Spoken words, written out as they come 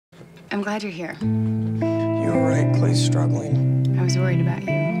I'm glad you're here. You were right, Clay's struggling. I was worried about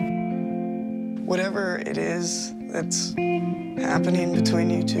you. Whatever it is that's happening between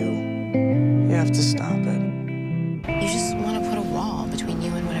you two, you have to stop it. You just want to put a wall between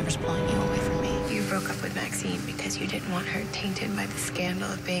you and whatever's pulling you away from me. You broke up with Maxine because you didn't want her tainted by the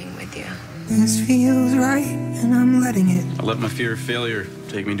scandal of being with you. This feels right, and I'm letting it. I let my fear of failure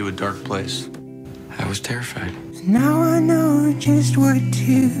take me to a dark place. I was terrified. Now I know just what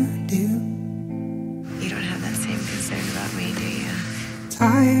to do. You don't have that same concern about me, do you?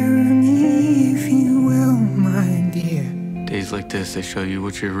 Tire of me, if you will, my dear. Days like this, they show you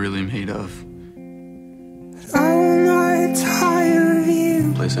what you're really made of. But I will not tire of you.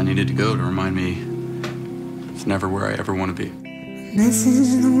 The place I needed to go to remind me it's never where I ever want to be. This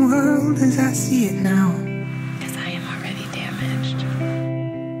is the world as I see it now. Because I am already damaged.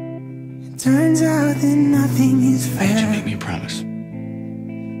 It turns out that nothing is Why don't you fair. make me a promise?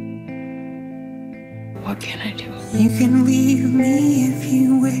 What can I do? You can leave me if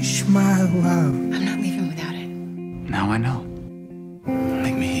you wish, my love. I'm not leaving without it. Now I know.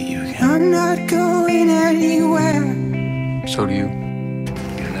 Make me hate you again. I'm not going anywhere. So do you.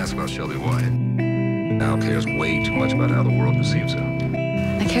 You didn't ask about Shelby Wyatt. Al cares way too much about how the world perceives her.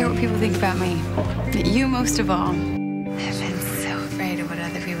 I care what people think about me. You most of all. I've been so afraid of what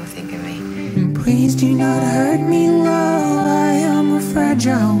other people think of me. And please do not hurt me, love. I am a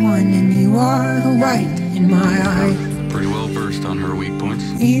fragile one, and you are the light in my eye. Pretty well versed on her weak points.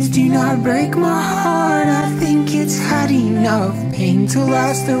 Please do not break my heart. I think it's had enough pain to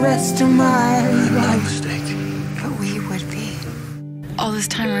last the rest of my life. Mistake. But we would be. All this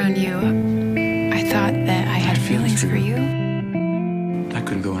time around you, I thought that I had feelings for you. I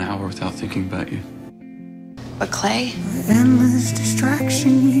couldn't go an hour without thinking about you. But Clay, Endless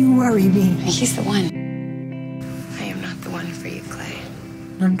distraction, you worry me. he's the one. I am not the one for you, Clay.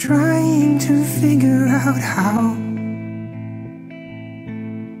 I'm trying to figure out how.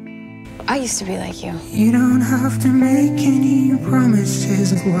 I used to be like you. You don't have to make any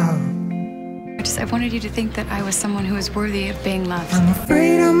promises of love. I wanted you to think that I was someone who was worthy of being loved. I'm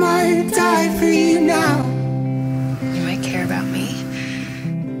afraid I might die for you now. You might care about me.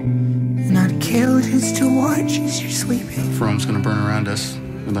 And I'd kill just to watch as you're sleeping. If Rome's gonna burn around us,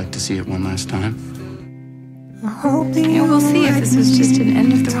 we'd like to see it one last time. I hope that Yeah, we'll see if this was just an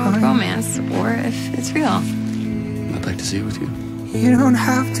end of the world time. romance or if it's real. I'd like to see it with you. You don't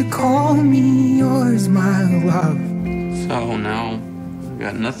have to call me yours, my love. So now, we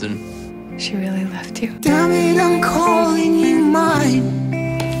got nothing. She really left you. Damn it, I'm calling you mine.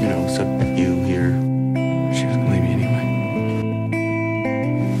 You know, except you here. She was gonna leave me anyway.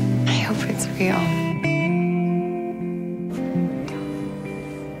 I hope it's real.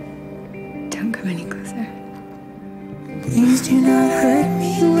 Don't come any closer. Please do not hurt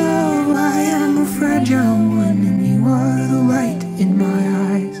me, love. I am a fragile one, and you are the light in my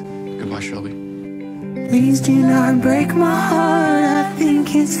eyes. Goodbye, Shelby. Please do not break my heart. I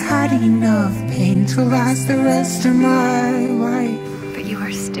think it's had enough pain to last the rest of my life. But you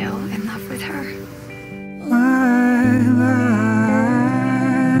are still in love with her. My life.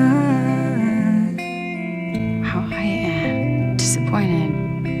 How I am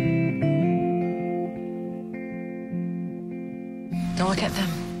disappointed. Don't look at them.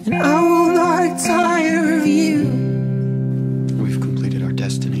 And I will not tire of you. We've completed our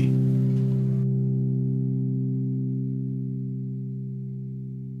destiny.